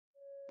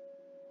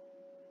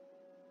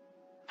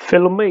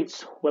Fellow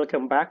mates,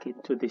 welcome back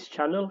into this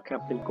channel,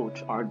 Captain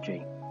Coach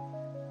RJ.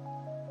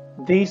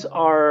 These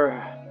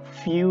are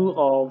few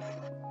of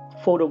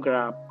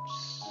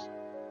photographs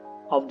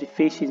of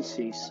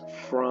deficiencies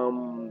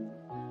from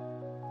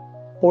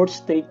Port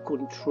State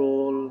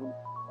Control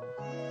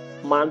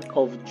month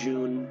of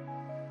June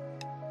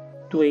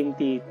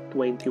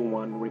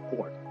 2021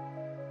 report.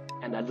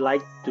 And I'd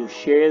like to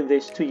share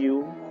this to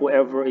you,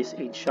 whoever is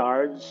in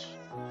charge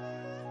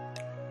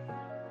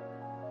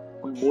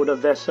on board a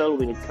vessel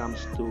when it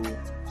comes to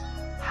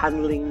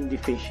handling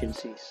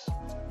deficiencies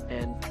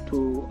and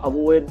to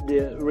avoid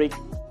the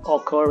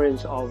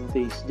reoccurrence of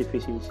these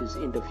deficiencies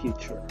in the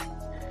future.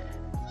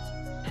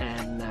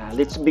 And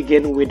let's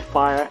begin with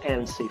fire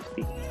and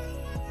safety.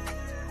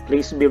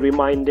 Please be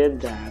reminded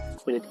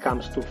that when it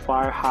comes to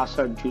fire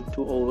hazard due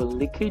to oil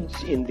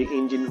leakage in the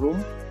engine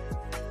room,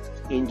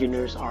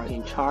 engineers are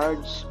in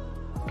charge.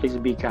 Please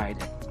be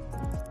guided.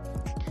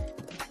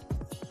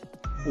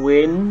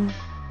 When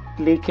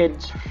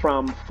leakage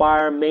from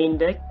fire main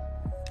deck,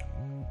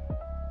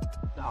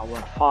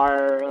 our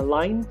fire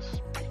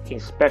lines,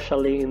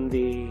 especially in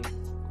the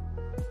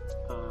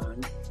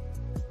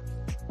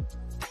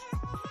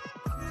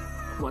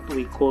what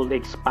we call the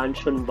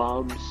expansion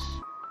valves,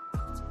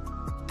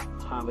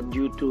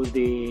 due to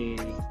the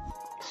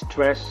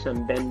stress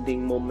and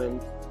bending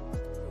moment,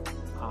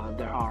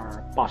 there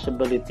are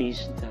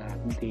possibilities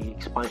that the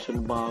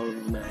expansion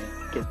valve might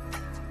get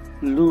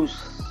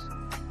loose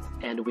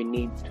and we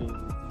need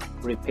to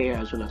repair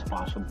as soon as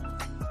possible.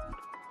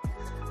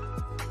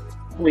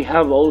 We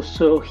have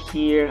also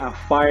here a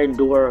fire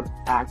door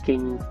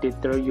packing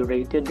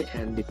deteriorated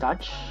and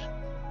detached.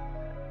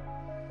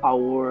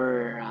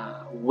 Our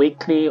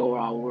weekly or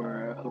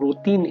our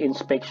routine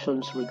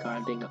inspections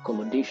regarding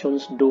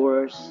accommodations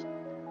doors,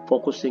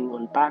 focusing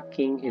on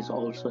packing is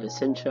also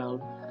essential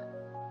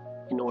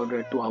in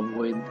order to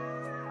avoid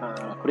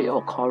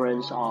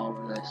reoccurrence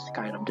of this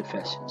kind of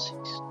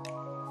deficiencies.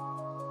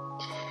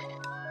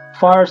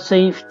 Fire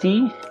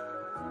safety,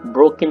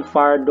 broken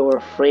fire door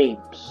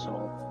frames,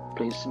 so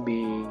please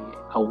be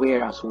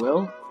aware as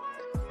well.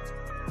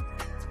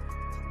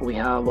 We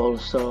have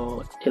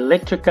also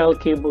electrical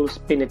cables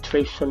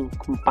penetration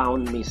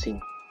compound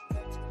missing.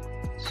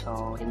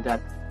 So in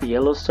that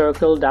yellow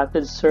circle,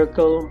 dotted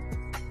circle,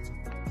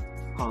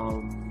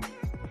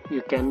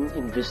 you can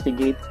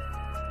investigate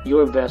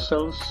your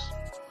vessels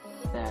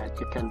that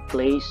you can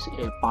place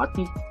a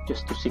putty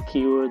just to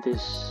secure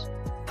this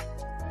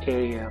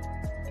area.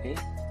 Okay,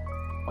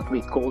 what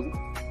we call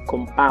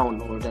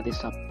compound, or that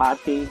is a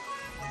putty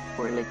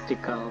for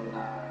electrical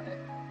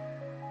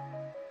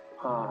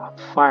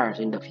fires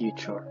in the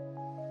future.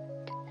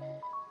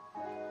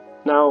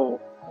 Now,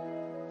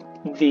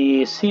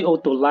 the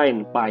CO2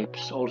 line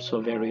pipes also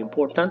very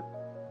important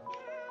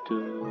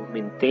to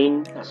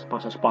maintain as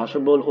much as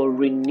possible, or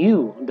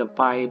renew the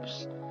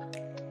pipes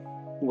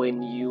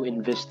when you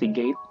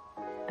investigate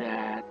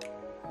that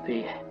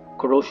the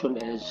corrosion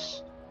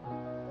is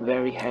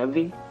very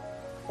heavy,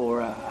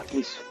 or at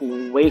least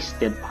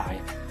wasted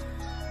pipe.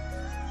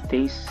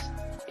 This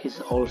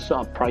is also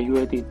a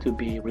priority to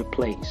be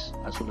replaced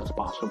as soon as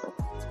possible.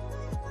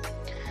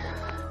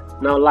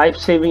 Now,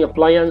 life-saving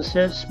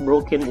appliances,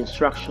 broken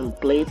instruction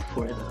plate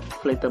for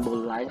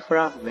inflatable life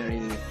raft,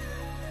 very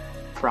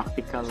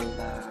practical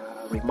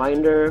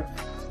reminder.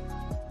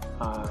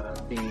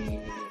 The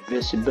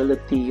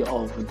visibility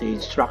of the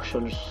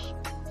instructions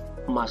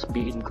must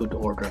be in good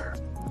order.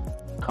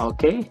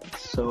 Okay,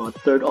 so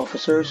third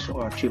officers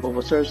or chief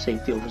officers,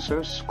 safety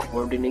officers,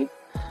 coordinate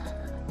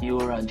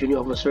your junior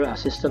officer,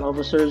 assistant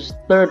officers,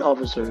 third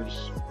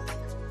officers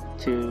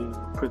to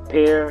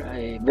prepare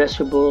a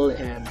vestibule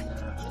and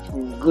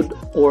in good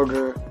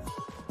order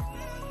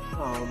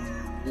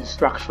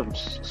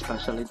instructions,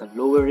 especially the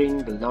lowering,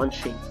 the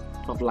launching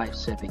of life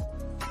saving.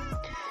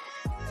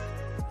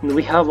 And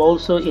we have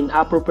also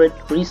inappropriate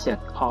reset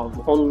of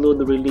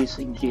onload release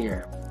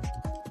gear,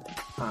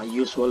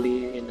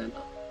 usually in an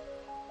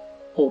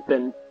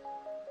open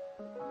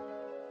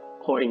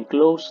or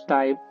enclosed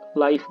type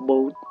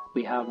lifeboat.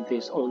 We have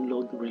this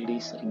onload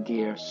release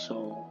gear,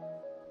 so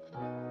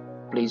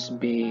please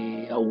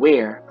be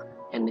aware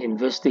and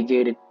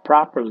investigate it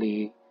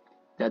properly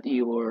that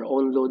your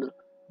onload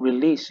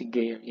release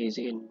gear is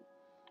in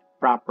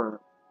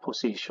proper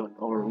position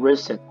or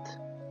reset.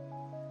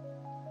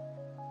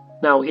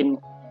 Now,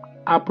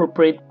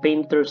 inappropriate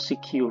painter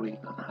securing.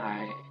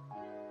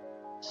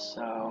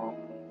 So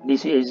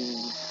this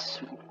is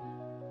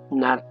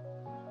not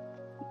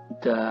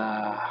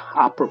the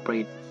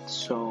appropriate,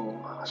 so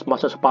as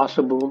much as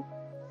possible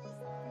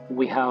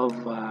we have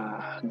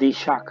the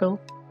shackle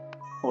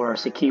or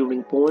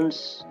securing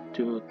points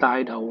to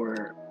tie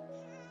our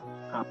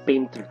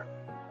painter.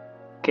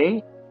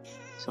 Okay,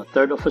 so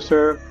third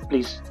officer,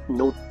 please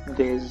note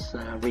this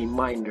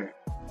reminder.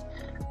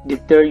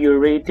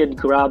 Deteriorated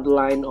grab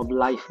line of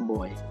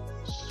lifebuoy.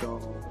 So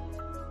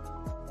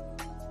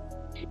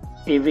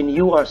even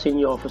you are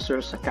senior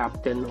officers, a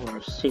captain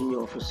or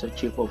senior officer,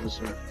 chief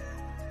officer,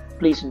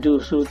 please do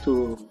so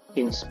to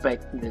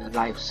inspect the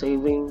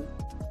life-saving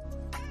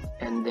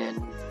and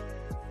then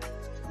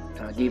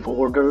give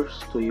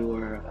orders to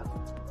your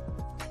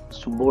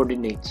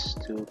subordinates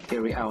to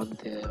carry out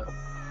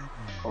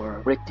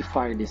or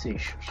rectify these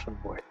issues on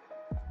board.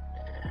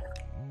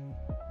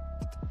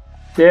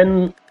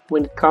 Then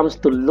when it comes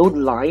to load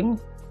line,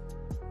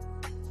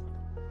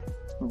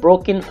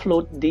 broken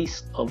float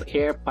disc of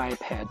air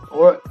pipe head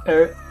or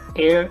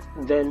air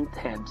vent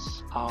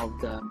heads of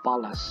the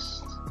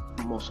ballast,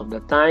 most of the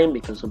time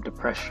because of the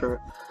pressure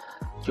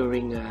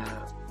during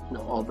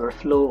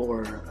overflow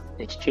or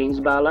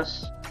exchange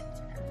ballast.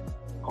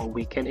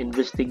 We can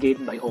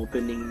investigate by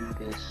opening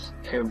these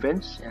air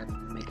vents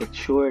and making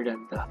sure that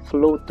the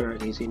floater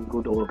is in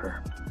good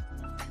order.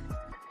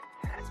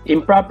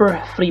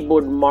 Improper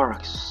freeboard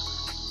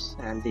marks,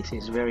 and this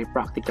is very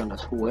practical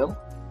as well,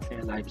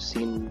 and I've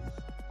seen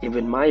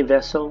even my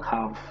vessel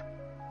have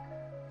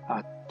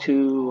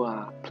two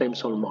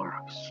plimsoll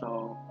marks,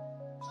 so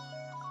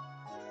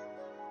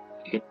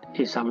it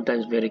is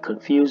sometimes very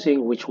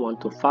confusing which one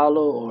to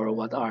follow or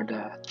what are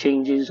the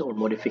changes or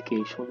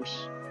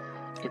modifications.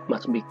 It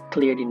must be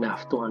clear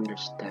enough to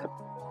understand.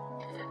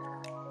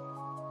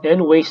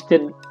 And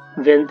wasted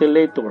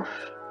ventilator,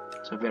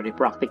 so very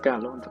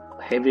practical,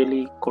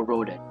 heavily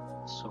corroded,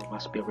 so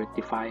must be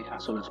rectified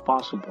as soon as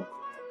possible.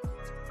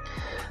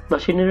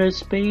 Machinery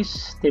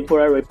space,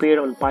 temporary repair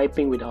on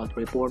piping without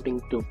reporting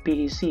to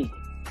PSC,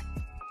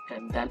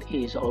 and that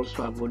is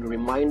also a good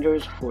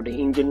reminders for the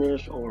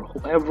engineers or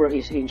whoever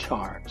is in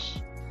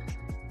charge.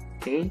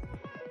 Okay,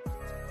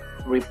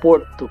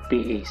 report to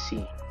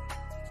PSC.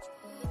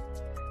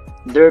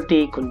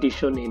 Dirty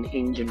condition in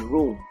engine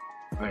room,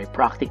 very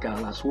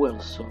practical as well,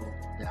 so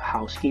the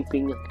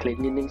housekeeping and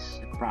cleanliness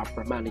and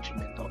proper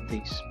management of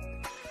these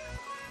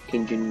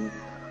engine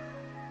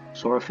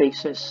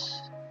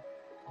surfaces.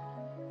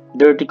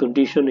 Dirty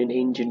condition in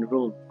engine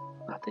room,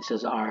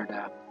 these are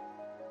the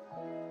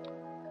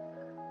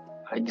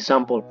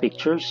example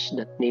pictures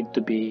that need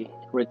to be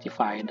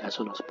rectified as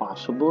soon as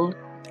possible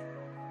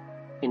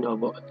in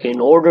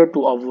order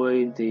to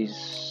avoid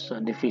these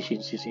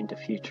deficiencies in the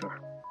future.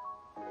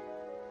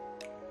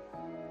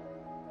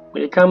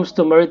 When it comes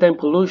to maritime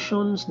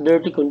pollutions,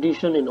 dirty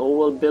condition in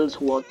oil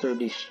bills water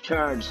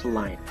discharge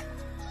line,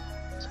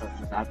 so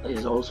that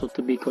is also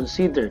to be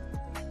considered.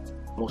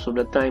 Most of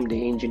the time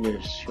the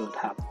engineers should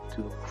have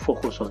to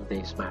focus on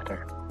this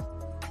matter.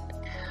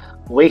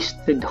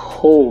 Wasted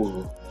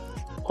hole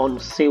on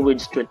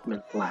sewage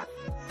treatment plant,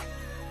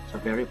 so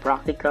very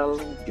practical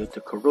due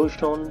to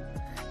corrosion,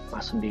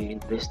 must be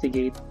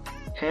investigated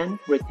and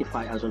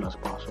rectified as soon as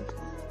possible.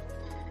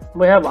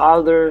 We have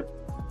other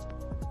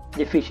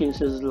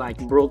deficiencies like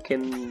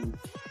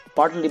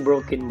partly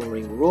broken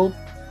mooring rope,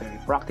 very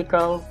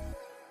practical,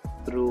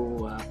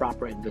 through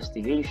proper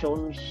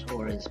investigations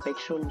or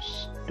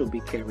inspections to be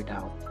carried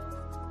out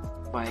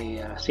by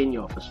a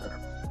senior officer.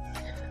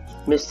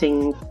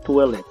 Missing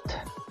toilet,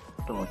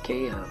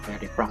 okay,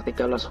 very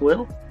practical as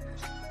well,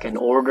 can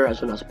order as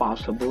soon as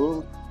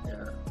possible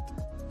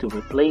to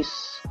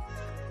replace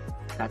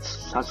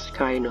such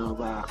kind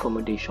of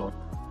accommodation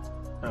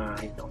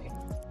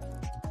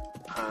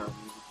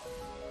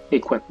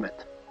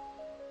equipment.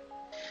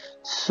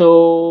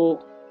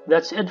 So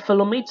that's it,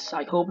 fellow mates.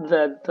 I hope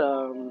that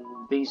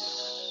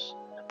this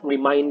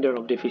reminder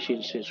of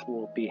deficiencies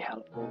will be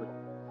helpful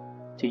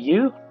to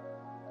you,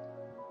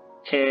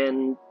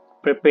 and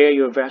prepare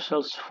your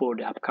vessels for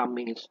the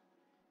upcoming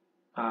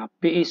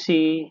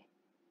PSC,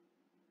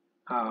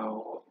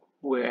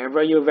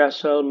 wherever your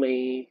vessel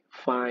may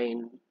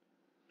find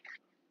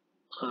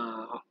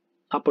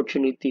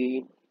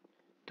opportunity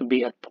to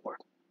be at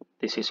port.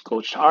 This is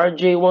Coach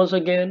RJ once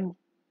again.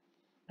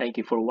 Thank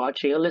you for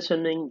watching and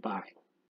listening. Bye.